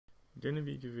denne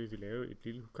video vil vi lave et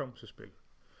lille hukommelsesspil.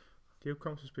 Det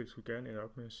hukommelsesspil skulle gerne ende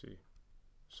op med at se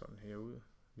sådan her ud.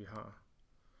 Vi har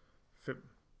 5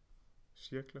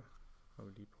 cirkler, og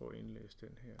vi lige prøver at indlæse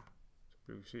den her.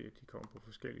 Så vil vi se, at de kommer på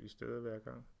forskellige steder hver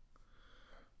gang.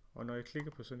 Og når jeg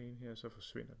klikker på sådan en her, så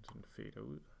forsvinder den sådan fader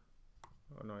ud.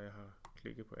 Og når jeg har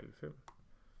klikket på alle 5,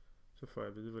 så får jeg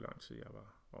at vide, hvor lang tid jeg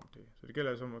var om det. Så det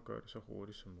gælder altså om at gøre det så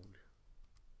hurtigt som muligt.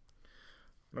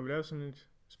 Når vi laver sådan et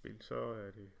spil, så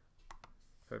er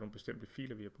der nogle bestemte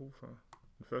filer, vi har brug for.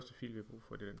 Den første fil, vi har brug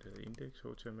for, det er den, der hedder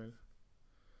index.html.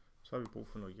 Så har vi brug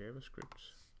for noget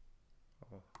JavaScript,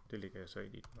 og det lægger jeg så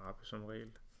ind i et mappe som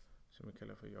regel, som jeg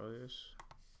kalder for JS.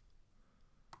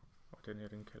 Og den her,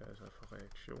 den kalder jeg så for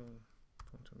reaktion.js.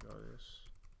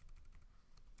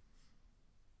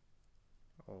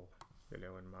 Og jeg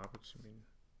laver en mappe til min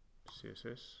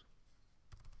CSS.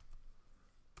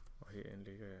 Og herinde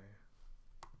lægger jeg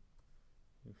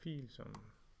en fil, som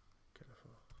jeg kalder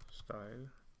for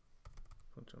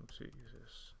style.css.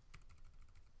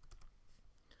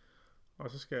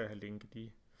 Og så skal jeg have linket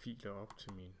de filer op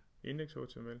til min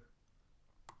index.html,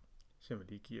 så jeg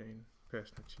lige giver en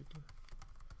passende titel.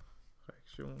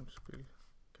 Reaktionsspil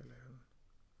kalder jeg den.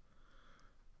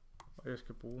 Og jeg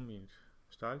skal bruge mit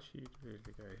style sheet, det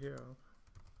lægger jeg herop,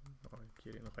 og jeg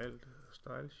giver en rel, der hedder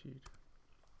style sheet,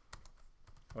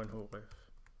 og en href,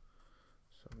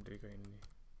 som ligger inde i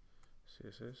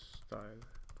css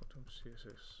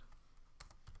style.css.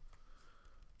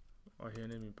 Og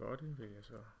hernede i min body vil jeg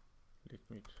så lægge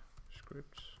mit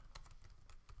script,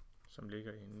 som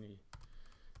ligger inde i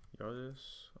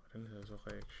JS, og den hedder så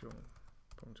reaktion.js.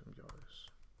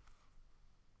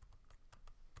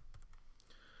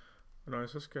 Og når jeg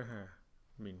så skal have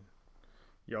min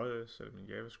JS eller min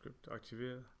JavaScript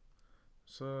aktiveret,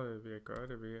 så vil jeg gøre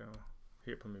det ved at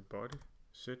her på min body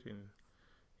sætte en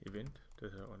event, der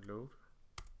hedder onload.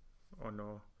 Og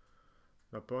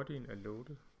når bodyen er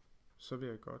loadet, så vil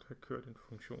jeg godt have kørt en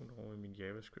funktion over i min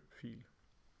JavaScript-fil.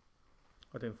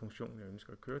 Og den funktion, jeg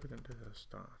ønsker at køre, det er den, der hedder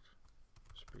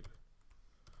start-spil.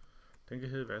 Den kan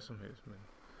hedde hvad som helst, men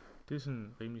det er sådan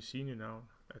en rimelig sigende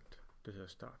navn, at det hedder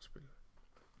start-spil.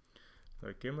 Når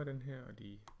jeg gemmer den her, og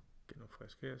lige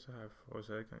genopfrisker her, så har jeg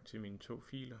også adgang til mine 2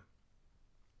 filer.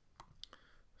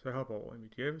 Så jeg hopper over i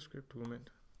mit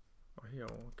JavaScript-dokument, og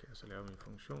herover kan jeg så lave min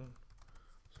funktion,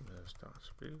 som hedder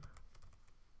start-spil.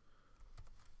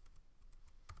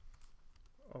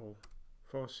 Og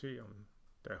for at se, om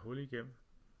der er hul igennem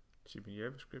til min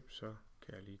JavaScript, så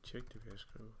kan jeg lige tjekke det ved at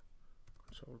skrive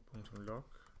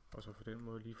console.log, og så på den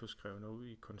måde lige få skrevet noget ud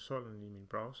i konsollen i min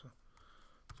browser.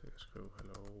 Så jeg skriver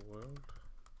hello world.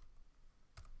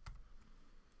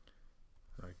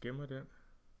 Når jeg gemmer den,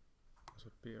 og så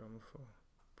beder jeg om at få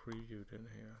preview den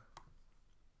her.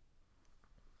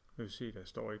 Jeg vil se, at der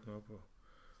står ikke noget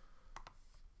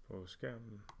på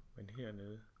skærmen, men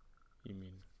hernede i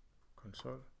min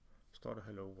konsol står der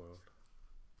hello world.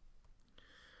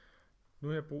 Nu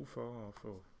har jeg brug for at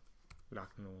få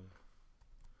lagt nogle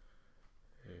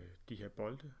de her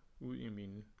bolde ud i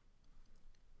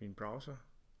min browser,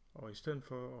 og i stedet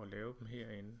for at lave dem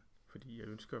herinde, fordi jeg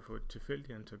ønsker at få et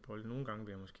tilfældigt antal bolde, nogle gange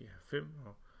vil jeg måske have 5,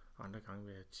 og andre gange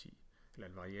vil jeg have 10, eller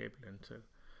et variabelt antal.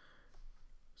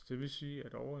 Så det vil sige,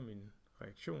 at over i min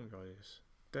reaktion.js,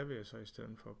 der vil jeg så i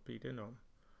stedet for bede den om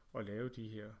at lave de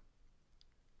her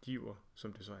diver,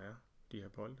 som det så er, de her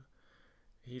bolde,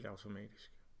 helt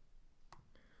automatisk.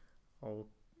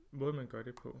 Og måden man gør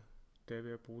det på, det er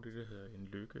ved at bruge det, der hedder en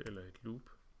løkke eller et loop.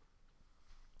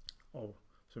 Og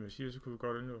som jeg siger, så kunne vi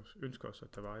godt ønske os,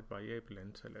 at der var et variabelt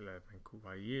antal, eller at man kunne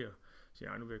variere.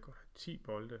 Så nu vil jeg godt have 10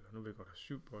 bolde, eller nu vil jeg godt have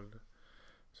 7 bolde.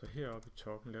 Så heroppe i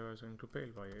toppen laver jeg så en global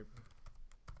variabel,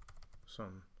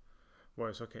 hvor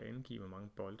jeg så kan angive, hvor mange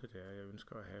bolde det er, jeg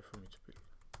ønsker at have for mit spil.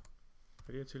 I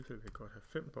det her tilfælde vil jeg godt have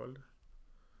 5 bolde.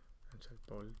 Antal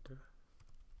bolde.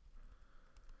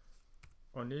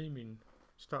 Og nede i min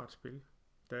startspil,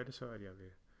 der er det så, at jeg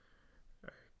vil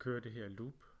køre det her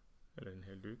loop, eller den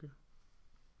her løkke.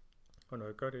 Og når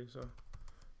jeg gør det, så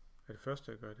er det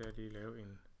første, jeg gør, det er at lige lave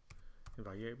en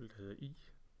variabel, der hedder i.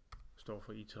 Står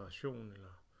for iteration,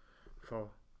 eller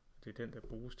for, det er den, der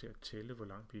bruges til at tælle, hvor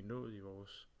langt vi er nået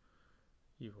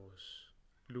i vores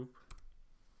loop.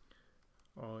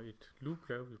 Og et loop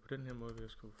laver vi på den her måde ved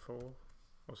at skrive for,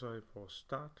 og så er vores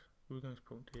start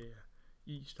udgangspunkt, det er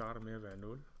i starter med at være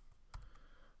 0.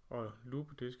 Og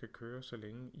loopet det skal køre, så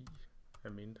længe i er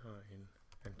mindre end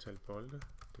antal bolde,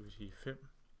 det vil sige 5.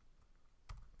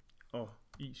 Og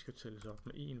i skal tælles op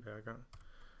med 1 hver gang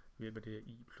ved hjælp af det her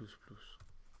i++.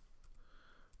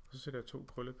 Og så sætter jeg 2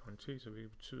 krøllede parenteser,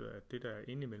 hvilket betyder, at det der er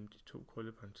inde imellem de 2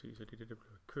 krøllede parenteser, det er det, der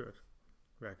bliver kørt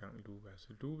hver gang loop er.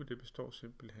 Så loopet det består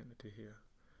simpelthen af det her.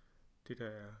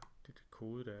 Det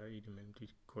kode, der er i det mellem de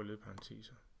krøllede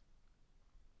parenteser.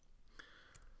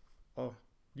 Og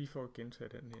lige for at gentage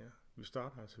den her. Vi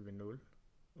starter altså ved 0,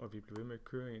 og vi bliver ved med at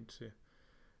køre indtil,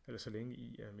 eller så længe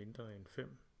i er mindre end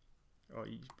 5, og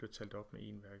i bliver talt op med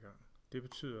 1 hver gang. Det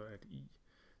betyder, at i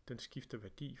den skifter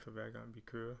værdi for hver gang vi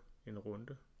kører en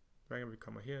runde. Hver gang vi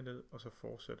kommer herned, og så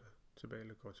fortsætter tilbage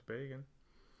eller går tilbage igen,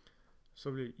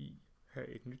 så vil i have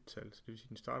et nyt tal. Så det vil sige, at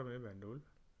den starter med at være 0.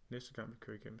 Næste gang vi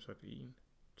kører igennem, så er det 1,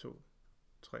 2,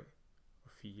 3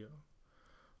 og 4.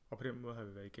 Og på den måde har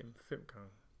vi været igennem 5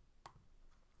 gange.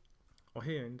 Og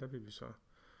herinde, der vil vi så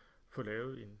få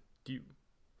lavet en div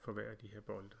for hver af de her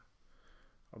bolde.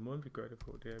 Og måden vi gør det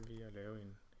på, det er ved at lave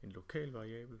en lokal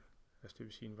variabel. Altså det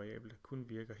vil sige en variabel, der kun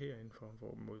virker herindfor,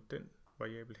 hvorimod den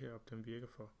variabel heroppe, den virker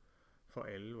for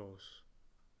alle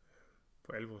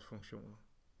vores funktioner.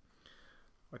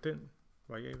 Og den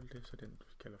variabel, det er så den, vi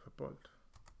kalder for bold.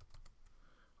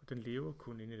 Og den lever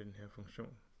kun inde i den her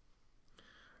funktion.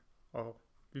 Og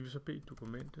vi vil så bede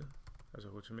dokumentet,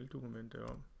 altså HTML-dokumentet,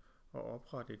 om at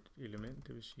oprette et element,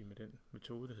 det vil sige med den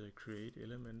metode, der hedder create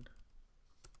element.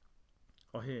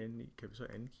 Og herinde kan vi så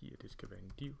angive, at det skal være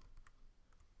en div.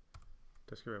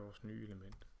 Der skal være vores nye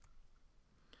element.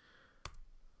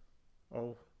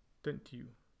 Og den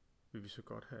div vil vi så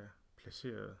godt have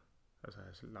placeret, altså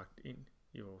have lagt ind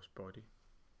i vores body.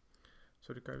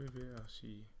 Så det gør vi ved at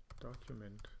sige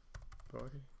document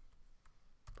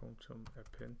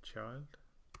body.append child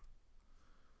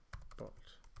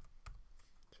bold.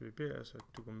 Så vi beder altså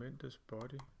dokumentets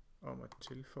body om at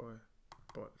tilføje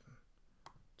bolden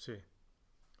til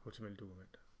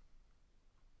HTML-dokumentet.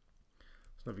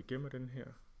 Så når vi gemmer den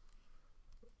her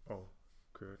og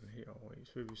kører den herover i,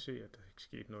 så vil vi se, at der ikke er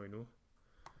sket noget endnu.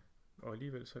 Og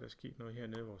alligevel så er der sket noget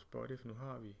hernede i vores body, for nu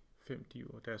har vi 5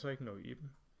 diver. Der er så ikke noget i dem,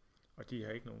 og de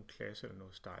har ikke nogen klasse eller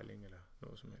noget styling eller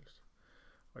noget som helst.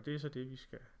 Og det er så det, vi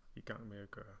skal i gang med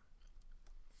at gøre.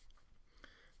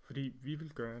 Fordi vi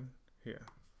vil gerne her,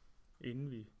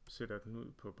 inden vi sætter den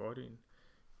ud på bodyen,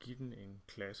 give den en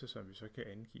klasse, som vi så kan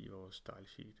angive i vores style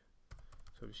sheet.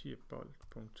 Så vi siger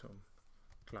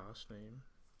bold.classname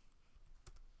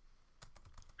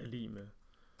er lig med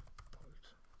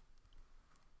bold.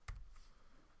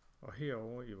 Og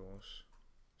herover i vores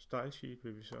style sheet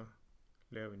vil vi så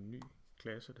lave en ny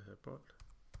klasse, der hedder bold,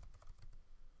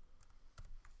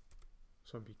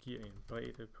 som vi giver en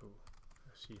bredde på,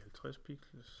 lad os sige 50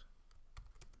 pixels,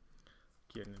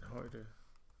 giver den en højde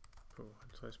på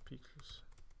 50 pixels,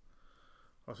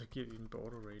 og så giver vi en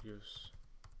border radius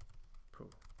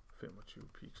på 25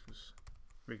 pixels,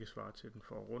 hvilket svarer til, at den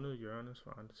får rundet hjørne,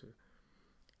 svarende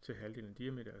til halvdelen af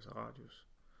diameter, altså radius,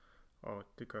 og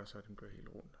det gør så, at den bliver helt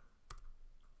rundt.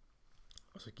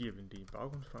 Og så giver vi den lige en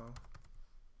baggrundsfarve,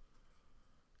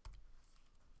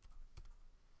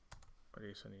 og det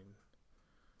er sådan en,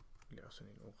 vi laver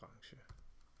sådan en orange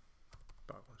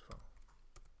baggrundsfarve.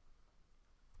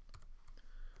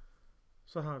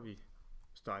 Så har vi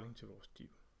styling til vores div,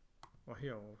 og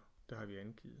herover der har vi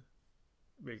angivet,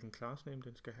 hvilken class name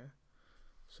den skal have.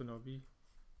 Så når vi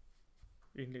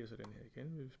indlæser den her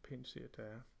igen, vil vi pænt se, at der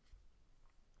er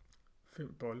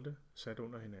 5 bolde sat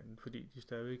under hinanden, fordi de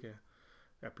stadigvæk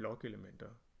er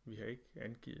blokelementer. Vi har ikke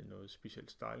angivet noget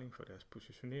specielt styling for deres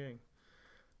positionering.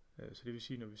 Så det vil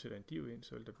sige, at når vi sætter en div ind,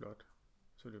 så vil det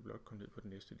blot komme ned på den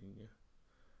næste linje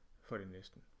for det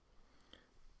næste.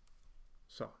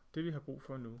 Så det vi har brug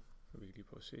for nu, og vi kan lige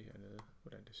prøve at se hernede,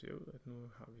 hvordan det ser ud, at nu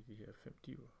har vi de her 5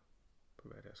 diver på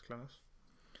hver deres class.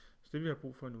 Så det vi har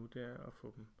brug for nu, det er at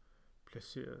få dem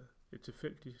placeret et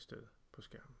tilfældigt sted på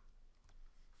skærmen.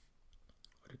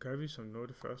 Og det gør vi som noget af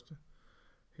det første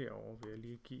herover ved at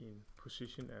lige give en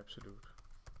position absolute.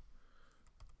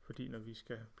 Fordi når vi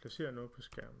skal placere noget på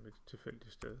skærmen et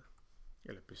tilfældigt sted,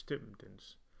 eller bestemme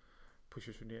dens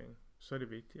positionering, så er det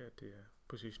vigtigt, at det er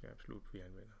position absolute, vi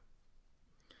anvender.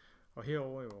 Og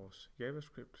herover i vores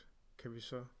JavaScript kan vi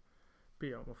så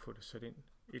bede om at få det sat ind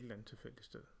et eller andet tilfældigt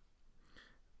sted.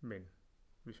 Men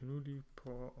hvis vi nu lige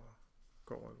prøver at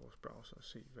gå over i vores browser og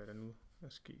se, hvad der nu er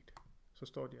sket, så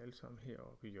står de alle sammen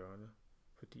heroppe i hjørnet,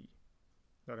 fordi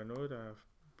når der er noget, der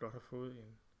blot har fået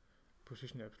en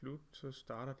position absolute, så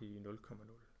starter de i 0,0.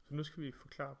 Så nu skal vi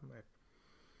forklare dem, at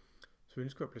så vi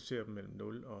ønsker at placere dem mellem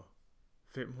 0 og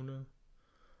 500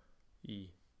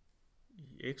 i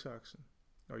x-aksen,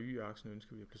 og i y-aksen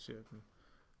ønsker vi at placere dem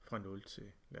fra 0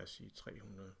 til, lad os sige,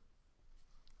 300.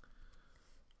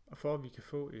 Og for at vi kan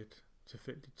få et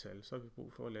tilfældigt tal, så har vi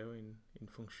brug for at lave en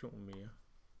funktion mere,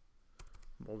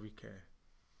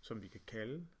 som vi kan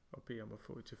kalde og bede om at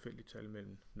få et tilfældigt tal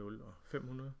mellem 0 og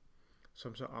 500,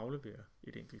 som så afleverer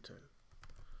et enkelt tal.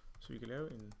 Så vi kan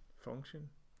lave en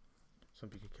function,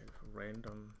 som vi kan kalde for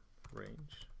random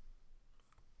range.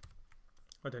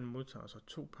 Og den modtager så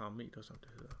 2 parametre, som det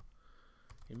hedder.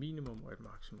 Et minimum og et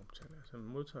maksimumtal. Altså den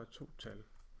modtager 2 tal.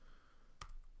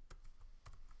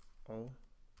 Og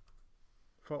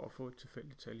for at få et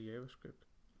tilfældigt tal i JavaScript,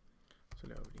 så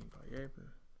laver vi en variabel,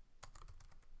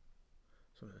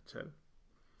 som hedder tal.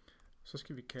 Så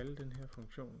skal vi kalde den her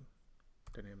funktion,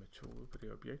 den her metode på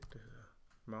det objekt, der hedder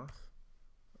math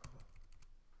og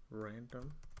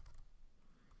random.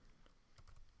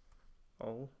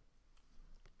 Og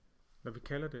når vi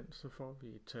kalder den, så får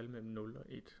vi et tal mellem 0 og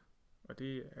 1. Og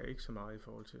det er ikke så meget i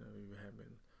forhold til, når vi vil have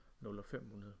mellem 0 og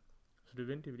 500. Så det er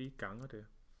venligt, at vi lige ganger det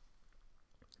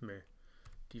med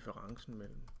differencen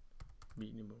mellem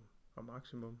minimum og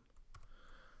maksimum.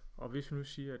 Og hvis vi nu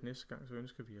siger, at næste gang så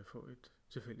ønsker vi at få et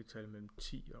tilfældigt tal mellem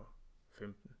 10 og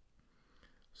 15,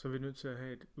 så er vi nødt til at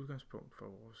have et udgangspunkt for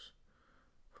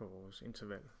vores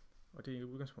interval. Og det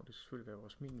udgangspunkt, det skal selvfølgelig være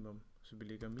vores minimum, så vi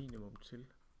lægger minimum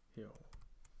til herover.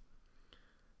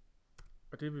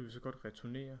 Og det vil vi så godt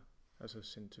returnere, altså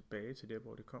sende tilbage til der,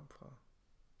 hvor det kom fra,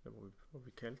 eller hvor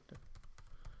vi kaldte det.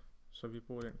 Så vi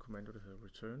bruger den kommando, der hedder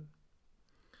return.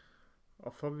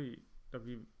 Og når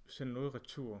vi sender noget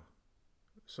retur,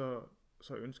 så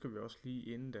ønsker vi også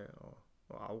lige inden da at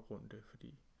afrunde det,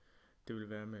 fordi det vil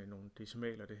være med nogle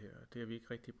decimaler det her, det har vi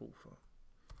ikke rigtig brug for.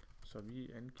 Så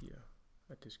vi angiver,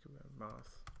 at det skal være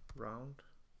math round,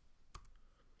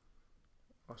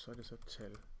 og så er det så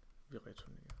tal, vi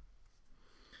returnerer.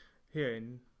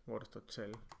 Herinde, hvor der står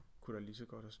tal, kunne der lige så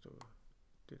godt have stået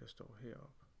det, der står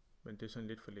heroppe. Men det er sådan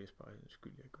lidt for læsbarhedens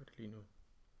skyld, jeg gør det lige nu.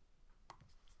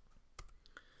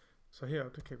 Så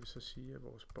heroppe, der kan vi så sige, at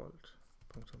vores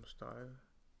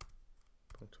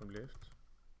bold.style.left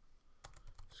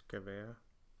skal være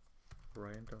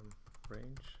random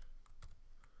range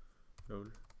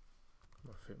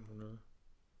 0,500.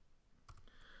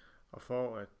 Og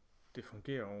for at det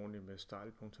fungerer ordentligt med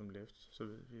style.left, så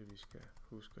ved vi, at vi skal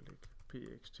huske at lægge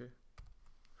px til,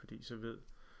 fordi så ved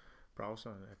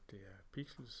browseren, at det er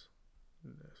pixels.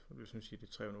 Altså, hvis nu siger det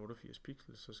er 388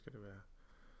 pixels, så skal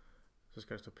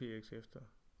der stå px efter.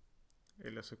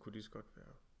 Ellers så kunne det godt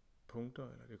være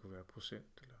punkter, eller det kunne være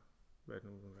procent, eller hvad det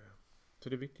nu må være. Så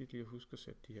det er vigtigt lige at huske at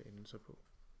sætte de her endelser på.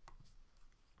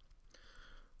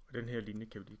 Og den her linje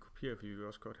kan vi lige kopiere, for vi vil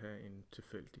også godt have en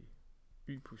tilfældig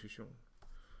y-position.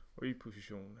 Og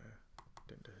y-positionen er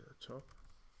den, der hedder top,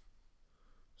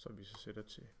 som vi så sætter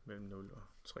til mellem 0 og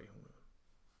 300.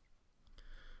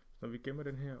 Når vi gemmer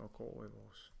den her og går over i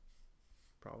vores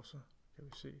browser, kan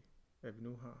vi se, at vi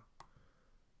nu har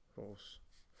vores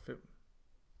 5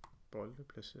 bolde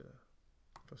placeret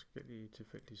forskellige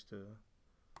tilfældige steder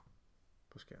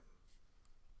på skærmen.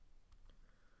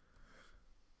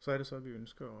 Så er det så, at vi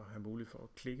ønsker at have mulighed for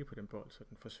at klikke på den bold, så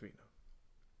den forsvinder.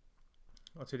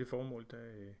 Og til det formål,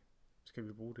 der skal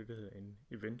vi bruge det, der hedder en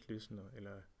event listener,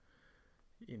 eller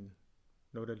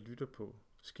noget, der lytter på,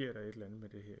 sker der et eller andet med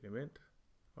det her element,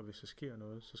 og hvis der sker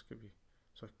noget, så skal vi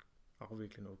så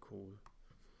afvikle noget kode.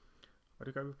 Og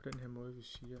det gør vi på den her måde, vi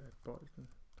siger, at bolden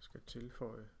skal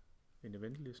tilføje en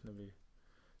event listener ved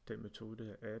den metode, der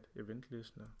hedder add event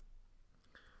listener.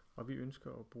 Og vi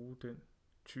ønsker at bruge den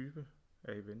type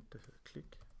af event, der hedder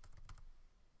klik.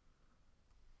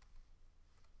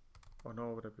 Og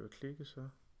når der bliver klikket, så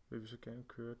vil vi så gerne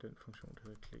køre den funktion, der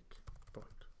hedder klik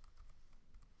bold.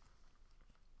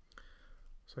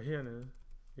 Så hernede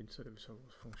indsætter vi så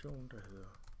vores funktion, der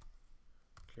hedder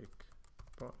klik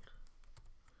bold,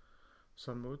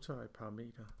 som modtager et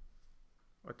parameter.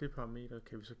 Og det parameter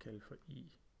kan vi så kalde for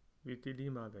i. Det er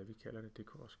lige meget, hvad vi kalder det.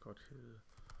 Det kan også godt hedde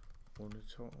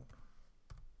rundetårn.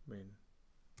 Men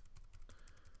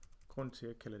grunden til, at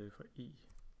jeg kalder det for i,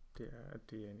 det er, at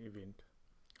det er en event.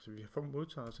 Så vi har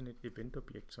modtaget sådan et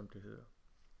eventobjekt, som det hedder.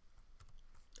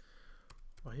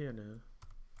 Og hernede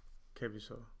kan vi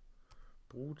så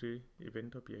bruge det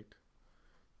eventobjekt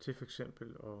til for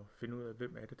eksempel at finde ud af,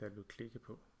 hvem er det, der vil klikke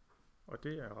på. Og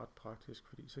det er ret praktisk,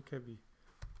 fordi så kan vi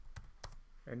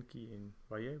angive en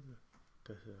variabel,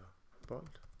 der hedder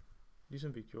bold,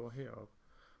 ligesom vi gjorde heroppe,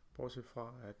 bortset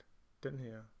fra, at den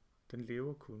her, den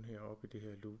lever kun heroppe i det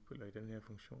her loop, eller i den her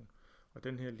funktion, og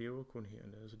den her lever kun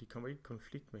hernede, så de kommer ikke i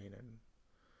konflikt med hinanden.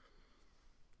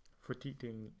 Fordi det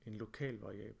er en lokal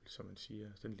variabel, som man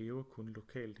siger, den lever kun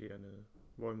lokalt hernede,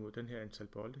 hvorimod den her antal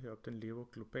bolde heroppe, den lever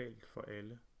globalt for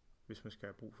alle, hvis man skal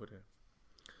have brug for det.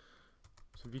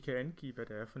 Så vi kan angive, hvad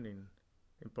det er for en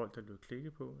bold, der bliver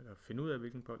klikket på, eller finde ud af,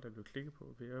 hvilken bold, der bliver klikket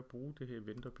på, ved at bruge det her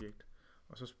eventobjekt,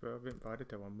 og så spørge, hvem var det,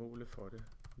 der var målet for det,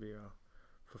 ved at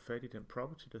få fat i den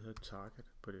property, der hedder target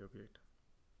på det objekt.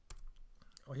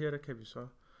 Og her der kan vi så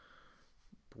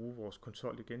bruge vores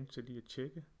konsol igen til lige at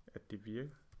tjekke, at det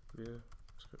virker ved at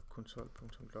skrive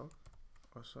konsol.log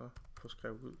og så få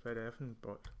skrevet ud, hvad det er for en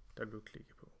bold, der blev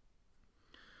klikket på.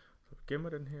 Så vi gemmer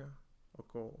den her og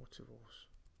går over til vores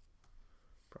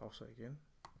browser igen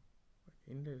og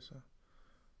indlæser.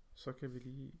 Så kan vi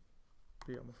lige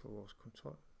bede om at få vores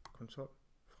konsol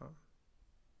frem.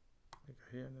 Ligger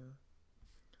hernede.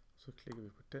 Så klikker vi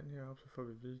på den her op, så får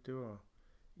vi at vide, at det var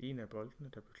en af boldene,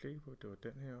 der blev klikket på. Det var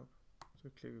den her op. Så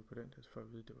klikker vi på den der, så får vi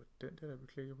at vide, at det var den der blev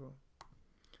klikket på.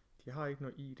 De har ikke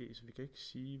noget ID, så vi kan ikke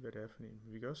sige, hvad det er for en.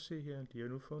 Men vi kan også se her, at de har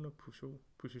nu fået noget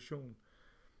position.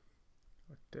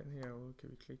 Og den herude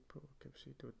kan vi klikke på, kan vi se,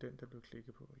 at det var den, der blev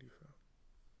klikket på lige før.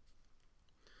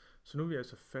 Så nu er vi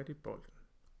altså fat i bolden.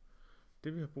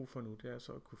 Det vi har brug for nu, det er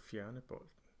så at kunne fjerne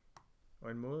bolden.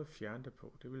 Og en måde at fjerne det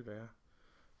på, det vil være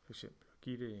for eksempel at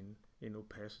give det en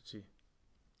opacity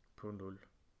på 0.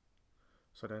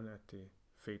 Sådan at det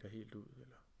fader helt ud.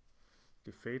 Eller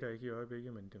det fader ikke i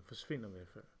øjeblikket, men den forsvinder i hvert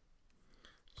fald.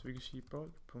 Så vi kan sige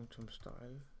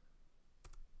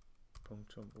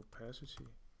bold.style.opacity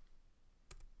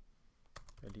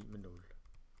er lige med 0.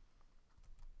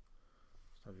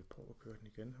 Så når vi prøver at køre den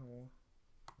igen herover,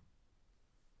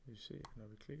 vi ser, at når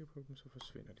vi klikker på dem, så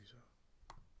forsvinder de så.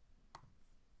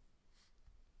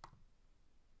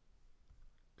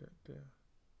 Den der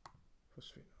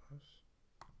forsvinder også.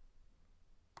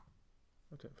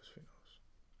 Og den forsvinder også.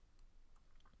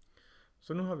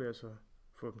 Så nu har vi altså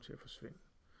fået dem til at forsvinde.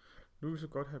 Nu vil vi så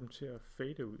godt have dem til at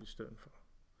fade ud i stedet for.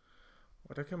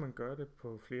 Og der kan man gøre det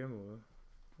på flere måder.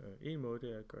 En måde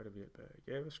det er at gøre det ved hjælp af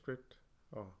JavaScript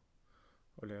og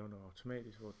lave noget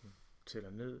automatisk, hvor den tæller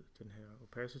ned den her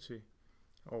opacity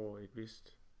over et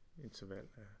vist interval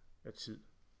af tid.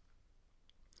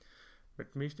 Men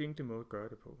den mest enkle måde at gøre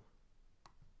det på,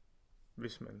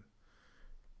 hvis man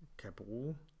kan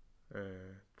bruge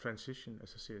transition,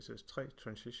 altså CSS3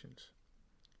 transitions,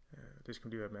 det skal man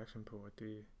lige være opmærksom på, at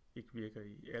det ikke virker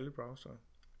i alle browsere.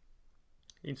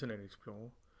 Internet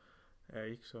Explorer er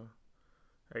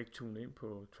ikke tunet ind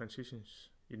på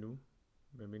transitions endnu,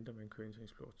 medmindre man kører Internet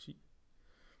Explorer 10.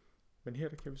 Men her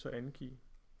der kan vi så angive,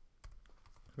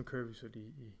 nu kører vi så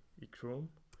lige i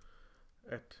Chrome,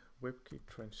 at WebKit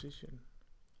Transition,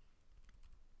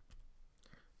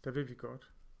 der vil vi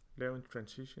godt lave en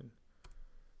transition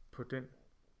på den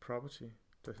property,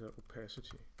 der hedder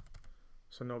opacity.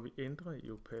 Så når vi ændrer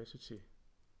i opacity,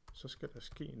 så skal der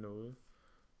ske noget,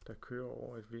 der kører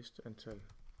over et vist antal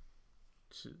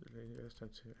tid, eller et vist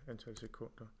antal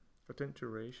sekunder. Og den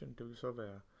duration, det vil så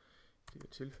være i det her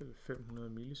tilfælde 500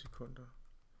 millisekunder.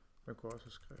 Man kunne også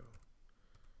skrive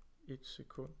 1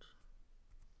 sekund,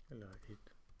 eller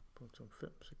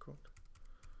 1,5 sekund.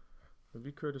 Men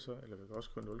vi kører det så, eller vi kan også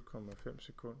skrive 0,5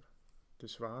 sekund. Det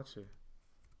svarer til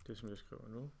det, som jeg skriver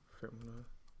nu, 500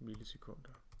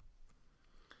 millisekunder.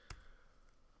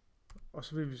 Og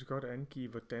så vil vi så godt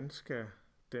angive, hvordan skal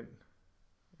den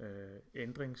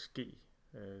ændring ske.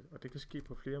 Og det kan ske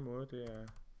på flere måder.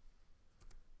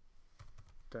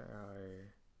 Der er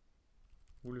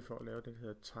mulighed for at lave det, der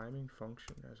hedder timing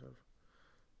function. Altså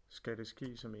skal det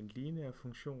ske som en lineær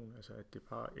funktion, altså at det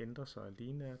bare ændrer sig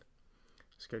lineært.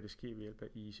 Skal det ske ved hjælp af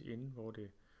ease in, hvor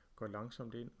det går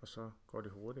langsomt ind, og så går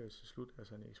det hurtigere til slut,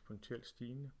 altså en eksponentielt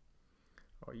stigende.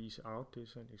 Og ease out, det er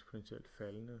så en eksponentielt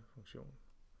faldende funktion.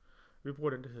 Vi bruger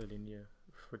den, der hedder lineær,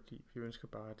 fordi vi ønsker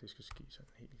bare, at det skal ske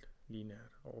sådan helt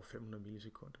lineært over 500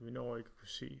 millisekunder. Vi når ikke at kunne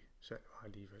se salver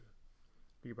alligevel.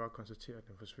 Vi kan bare konstatere, at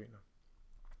den forsvinder.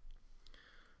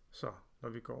 Så når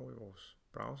vi går over i vores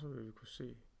browser, vil vi kunne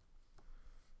se,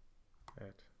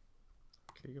 at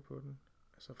klikker på den,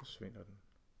 og så forsvinder den.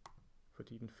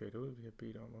 Fordi den fader ud, vi har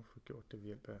bedt om at få gjort det ved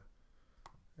hjælp af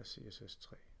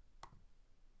CSS3.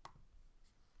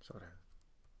 Sådan.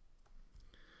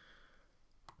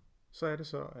 Så er det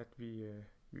så, at vi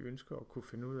ønsker at kunne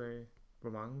finde ud af, hvor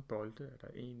mange bolde er der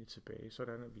egentlig tilbage,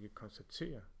 sådan at vi kan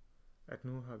konstatere, at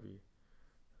nu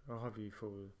har vi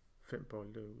fået 5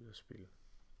 bolde ud af spil.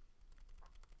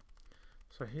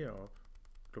 Så heroppe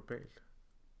globalt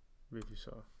vil vi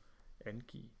så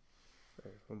angive,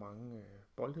 hvor mange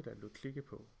bolde der er blevet klikket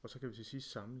på, og så kan vi til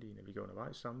sidst sammenligne, vi kan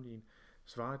undervejs sammenligne,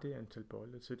 svarer det antal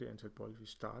bolde til det antal bolde vi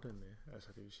startede med,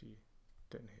 altså det vil sige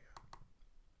den her.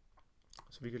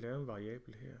 Så vi kan lave en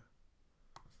variabel her,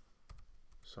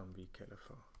 som vi kalder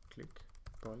for klik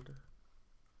bolde,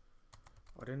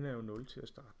 og den er jo 0 til at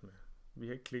starte med. Vi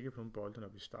har ikke klikket på nogle bolde, når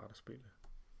vi starter spillet.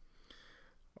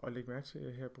 Og læg mærke til, at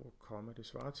jeg her bruger komma, det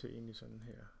svarer til egentlig sådan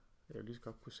her. Jeg vil lige så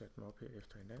godt kunne sætte dem op her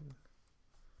efter hinanden.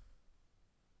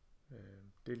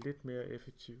 Det er lidt mere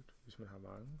effektivt, hvis man har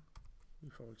mange, i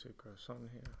forhold til at gøre sådan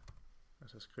her.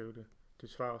 Altså skrive det. Det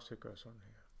svarer også til at gøre sådan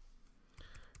her.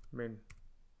 Men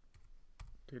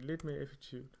det er lidt mere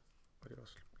effektivt, og det er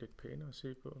også lidt pænere at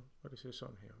se på, og det ser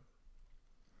sådan her ud.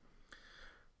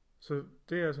 Så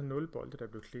det er altså 0 bolde, der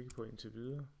blev klikket på indtil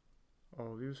videre.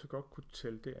 Og vi vil så godt kunne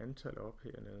tælle det antal op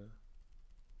hernede,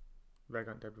 hver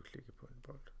gang der blev klikket på en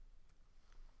bold.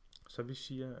 Så vi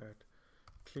siger, at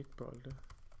klikbolde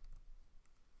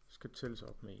skal tælles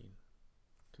op med 1.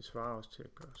 Det svarer også til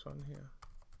at gøre sådan her.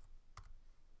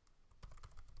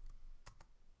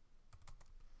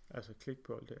 Altså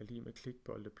klikbolde er lige med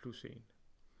klikbolde plus 1.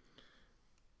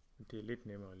 Men det er lidt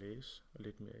nemmere at læse og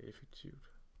lidt mere effektivt.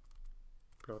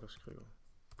 Blot at skrive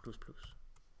plus plus.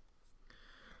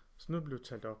 Så nu er det blevet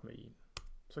talt op med 1.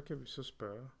 Så kan vi så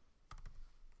spørge,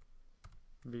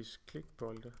 hvis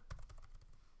klikbolde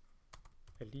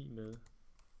er lige med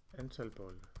antal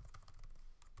bolde,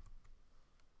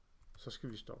 så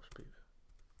skal vi stoppe spillet.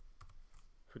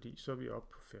 Fordi så er vi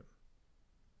oppe på 5.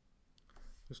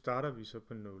 Nu starter vi så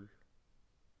på 0.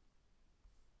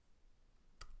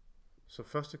 Så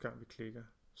første gang vi klikker,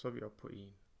 så er vi oppe på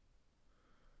 1.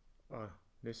 Og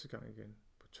næste gang igen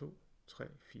på 2,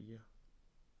 3, 4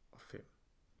 og 5.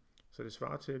 Så det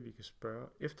svarer til, at vi kan spørge,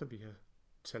 efter vi har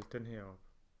talt den her op,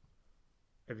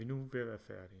 er vi nu ved at være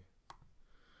færdige.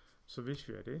 Så hvis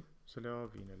vi er det, så laver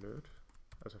vi en alert,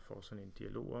 altså får sådan en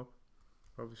dialog op,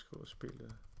 hvor vi skriver,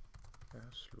 spillet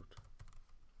er slut.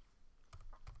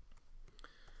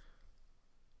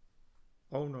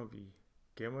 Og når vi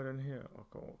gemmer den her og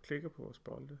går over og klikker på vores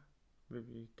bolde, vil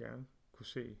vi gerne kunne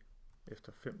se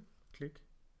efter 5 klik,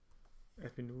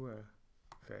 at vi nu er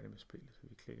færdige med spillet. Så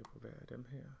vi klikker på hver af dem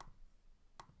her.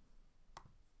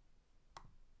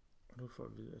 Og nu får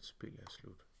vi at vide, at spillet er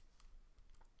slut.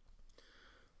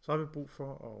 Så har vi brug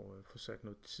for at få sat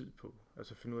noget tid på.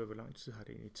 Altså finde ud af, hvor lang tid har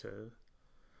det egentlig taget.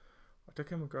 Og der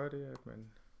kan man gøre det, at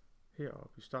man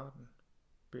heroppe i starten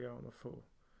beder om at få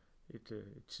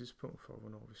et tidspunkt for,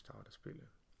 hvornår vi starter spillet.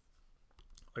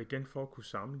 Og igen for at kunne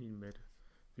sammenligne med det.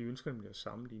 Vi ønsker nemlig at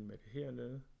sammenligne med det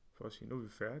hernede, for at sige, nu er vi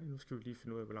færdige, nu skal vi lige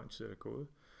finde ud af, hvor lang tid er gået.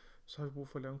 Så har vi brug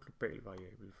for at lave en global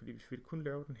variabel, fordi hvis vi kun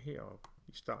laver den heroppe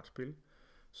i startspil,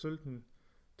 så vil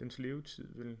dens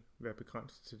levetid vil være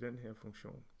begrænset til den her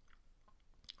funktion.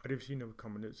 Og det vil sige, når vi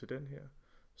kommer ned til den her,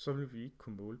 så vil vi ikke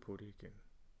kunne måle på det igen.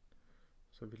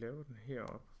 Så vi laver den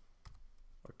heroppe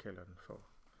og kalder den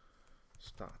for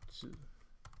starttid.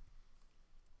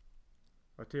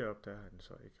 Og deroppe der har den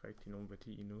så ikke rigtig nogen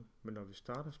værdi endnu, men når vi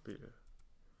starter spillet,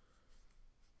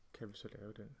 kan vi så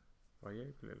lave den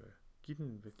variabel, eller give den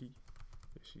en værdi,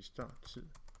 det vil sige starttid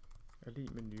er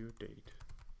lige med new date.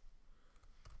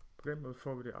 På den måde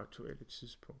får vi det aktuelle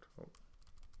tidspunkt.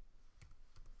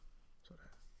 Sådan.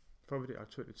 Får vi det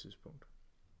aktuelle tidspunkt.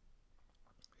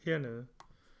 Hernede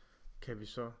kan vi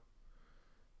så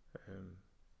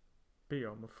bede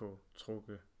om at få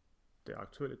trukket det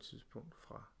aktuelle tidspunkt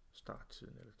fra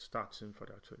starttiden, eller starttiden for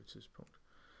det aktuelle tidspunkt.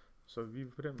 Så vi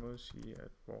vil på den måde sige,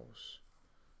 at vores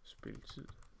spiltid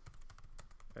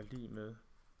er lige med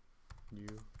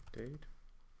new date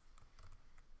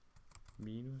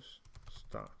minus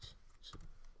starttid.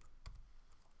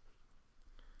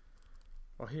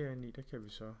 Og herinde i, der kan vi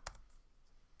så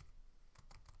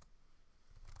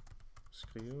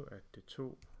skrive, at det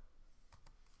tog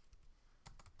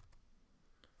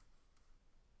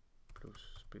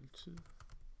plus spiltid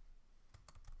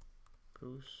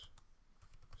plus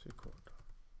sekunder.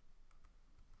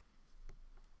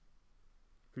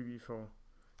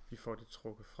 Vi får det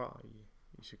trukket fra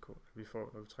i sekunder.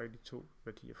 Når vi trækker de to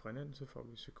værdier fra hinanden, så får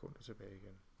vi sekunder tilbage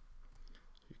igen.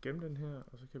 Så vi gemmer den her,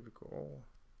 og så kan vi gå over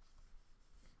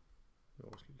i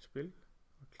vores lille spil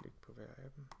og klikke på hver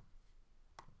af dem.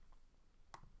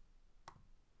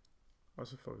 Og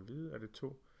så får vi at vide, at det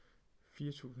tog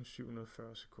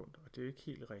 4.740 sekunder, og det er ikke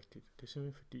helt rigtigt. Det er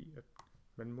simpelthen fordi, at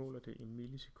man måler det i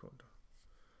millisekunder.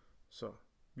 Så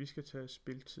vi skal tage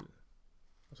spiltid,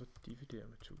 og så dividere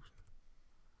med 1000.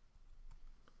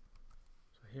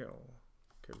 Så herover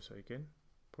kan vi så igen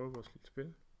prøve vores lille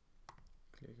spil,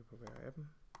 klikke på hver af dem.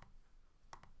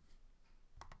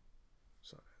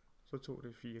 Sådan. Så tog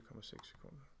det 4,6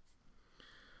 sekunder.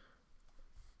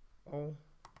 Og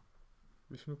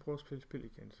hvis vi nu prøver at spille spil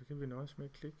igen, så kan vi nøjes med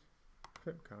at klikke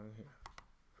 5 gange her.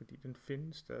 Fordi den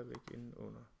findes stadigvæk inde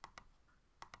under.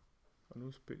 Og nu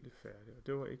er spillet færdigt. Og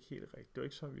det var ikke helt rigtigt. Det var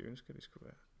ikke sådan, vi ønsker, det skulle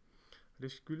være. Og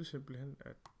det skyldes simpelthen,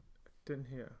 at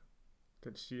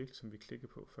den cirkel, som vi klikker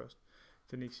på først,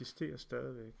 den eksisterer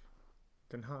stadigvæk.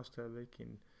 Den har stadigvæk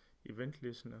en event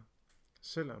listener,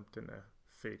 selvom den er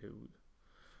fadet ud.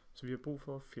 Så vi har brug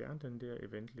for at fjerne den der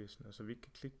eventlisten, så vi ikke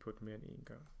kan klikke på den mere end en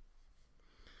gang.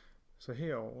 Så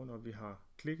herover, når vi har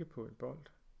klikket på en bold,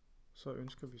 så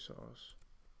ønsker vi så også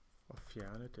at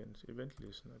fjerne dens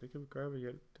eventlisten, og det kan vi gøre ved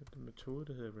hjælp af den metode,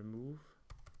 der hedder remove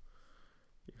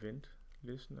event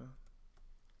listener.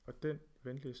 Og den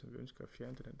eventlisten, vi ønsker at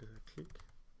fjerne, det er den, der hedder klik.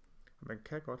 Man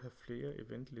kan godt have flere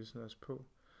event listeners på,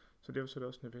 så derfor er det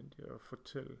også nødvendigt at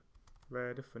fortælle, hvad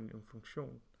er det for en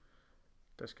funktion,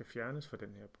 der skal fjernes fra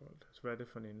den her bold. Altså hvad er det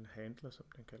for en handler, som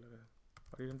den kalder det.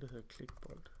 Og det er den, der hedder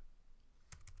klikbold.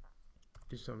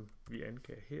 Ligesom vi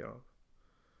angav heroppe,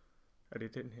 er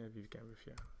det den her, vi gerne vil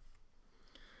fjerne.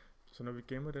 Så når vi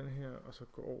gemmer den her, og så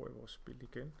går over i vores spil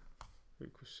igen, vil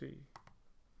vi kunne se,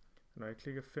 at når jeg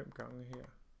klikker 5 gange her,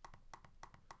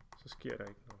 så sker der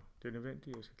ikke noget. Det er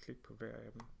nødvendigt, at jeg skal klikke på hver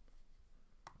af dem.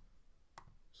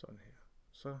 Sådan her.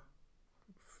 Så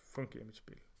fungerer mit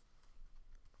spil.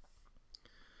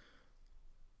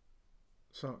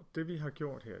 Så det vi har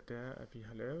gjort her, det er, at vi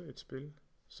har lavet et spil,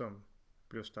 som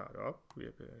bliver startet op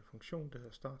ved en funktion, der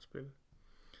hedder startspil.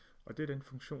 Og det den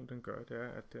funktion, den gør, det er,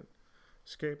 at den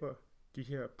skaber de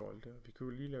her bolde. Vi kan jo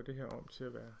lige lave det her om til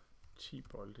at være 10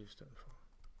 bolde i stedet for.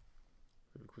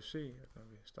 Så vi kunne se, at når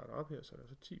vi starter op her, så er der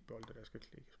så 10 bolde, der skal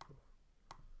klikkes på.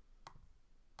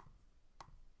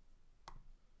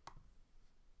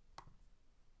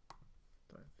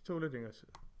 Det tog lidt længere tid.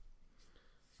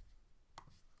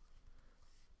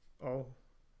 Og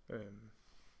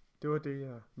det var det,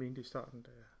 jeg mente i starten,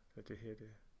 da det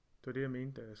var det, jeg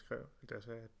mente, da jeg skrev, da jeg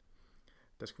sagde, at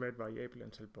der skal være et variabelt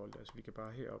antal bolde. Altså vi kan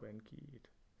bare heroppe angive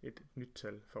et nyt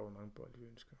tal for, hvor mange bolde vi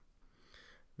ønsker.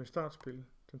 Med startspil,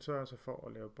 den sørger altså for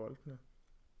at lave boldene.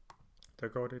 Der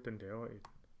går det, den laver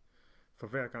for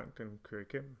hver gang den kører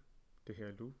igennem det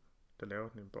her loop, der laver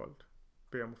den en bold,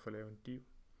 beder om at få lavet en div.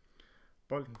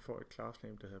 Bolden får et class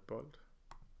name, der hedder bold.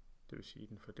 Det vil sige, at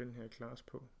den får den her class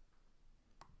på.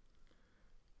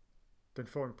 Den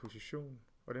får en position,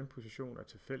 og den position er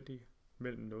tilfældig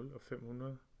mellem 0 og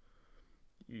 500.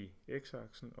 I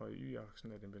x-aksen og i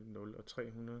y-aksen er det mellem 0 og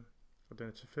 300. Og den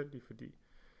er tilfældig, fordi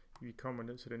vi kommer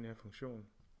ned til den her funktion.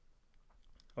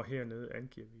 Og hernede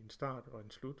angiver vi en start og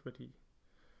en slutværdi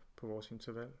på vores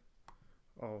interval.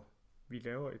 Og vi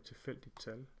laver et tilfældigt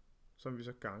tal, som vi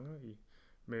så ganger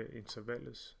med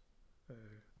intervallets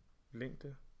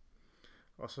længde.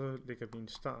 Og så lægger vi en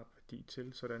startværdi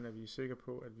til, sådan at vi er sikre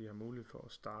på, at vi har mulighed for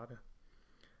at starte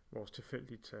vores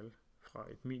tilfældige tal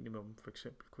fra et minimum. For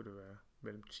eksempel kunne det være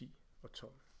mellem 10 og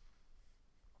 12.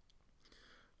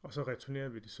 Og så returnerer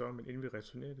vi det så, men inden vi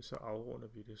returnerer det, så afrunder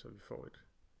vi det, så vi får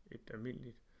et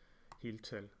almindeligt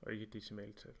heltal og ikke et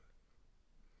decimaltal.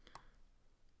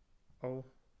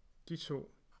 Og de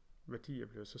to værdier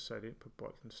bliver så sat ind på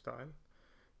boldens style.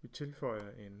 Vi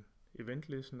tilføjer en event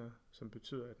listener, som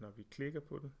betyder, at når vi klikker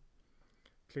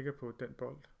på den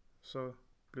bold, så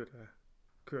bliver der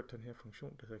kørt den her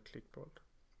funktion, der hedder klikbold.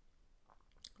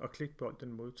 Og klikbold,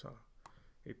 den modtager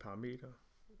et parameter,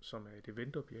 som er et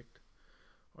eventobjekt.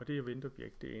 Og det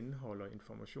eventobjekt, det indeholder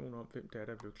information om, hvem det er,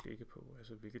 der er blevet klikket på.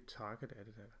 Altså hvilket target er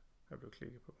det, der er blevet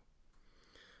klikket på.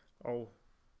 Og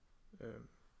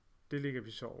det lægger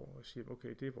vi så over og siger,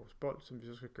 okay, det er vores bold, som vi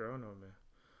så skal gøre noget med.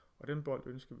 Og den bold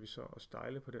ønsker vi så at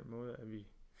style på den måde, at vi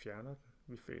fjerner den,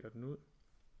 vi fader den ud.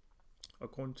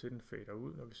 Og grunden til, at den fader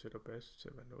ud, når vi sætter base til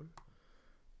at være 0,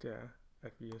 det er,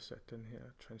 at vi har sat den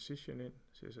her transition ind,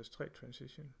 CSS3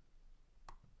 transition.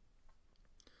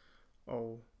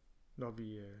 Og når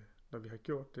vi har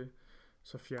gjort det,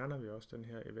 så fjerner vi også den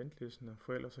her event listener,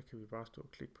 for ellers så kan vi bare stå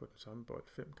og klikke på den samme bold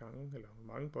 5 gange, eller hvor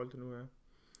mange bolde det nu er,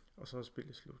 og så er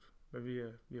spillet slut. Men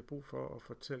vi har brug for at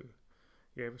fortælle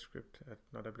JavaScript, at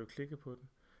når der bliver klikket på den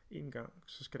en gang,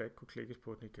 så skal der ikke kunne klikkes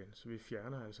på den igen. Så vi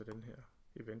fjerner altså den her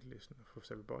eventlisten for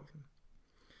selve bolden.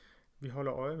 Vi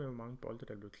holder øje med, hvor mange bolde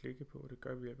der bliver klikket på. Det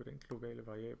gør vi ved den globale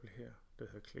variabel her, der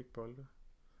hedder klikbolde.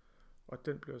 Og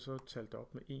den bliver så talt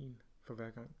op med 1 for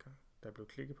hver gang, der bliver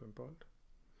klikket på en bold.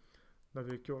 Når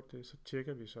vi har gjort det, så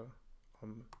tjekker vi så,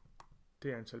 om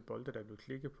det antal bolde, der bliver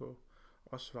klikket på,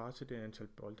 også svarer til det antal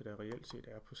bolde, der reelt set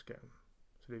er på skærmen.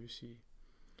 Så det vil sige,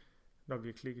 når vi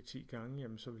har klikket 10 gange,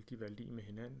 jamen, så vil de være lige med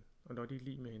hinanden. Og når de er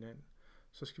lige med hinanden,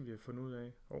 så skal vi have fundet ud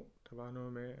af, der var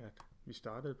noget med, at vi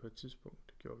startede på et tidspunkt.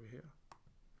 Det gjorde vi her.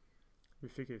 Vi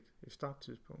fik et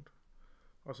starttidspunkt.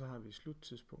 Og så har vi et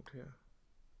sluttidspunkt her,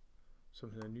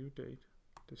 som hedder new date.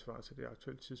 Det svarer til det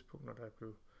aktuelle tidspunkt,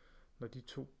 når de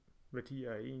to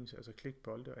værdier er ens, altså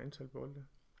klikbolde og antal bolde.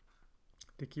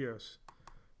 Det giver os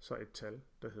så et tal,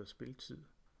 der hedder spiltid,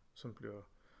 som bliver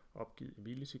opgivet i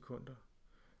millisekunder.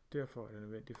 Derfor er det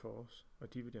nødvendigt for os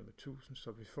at dividere med 1000,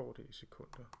 så vi får det i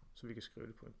sekunder, så vi kan skrive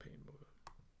det på en pæn måde.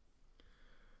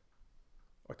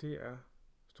 Og det er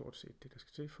stort set det, der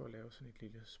skal til for at lave sådan et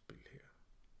lille spil her.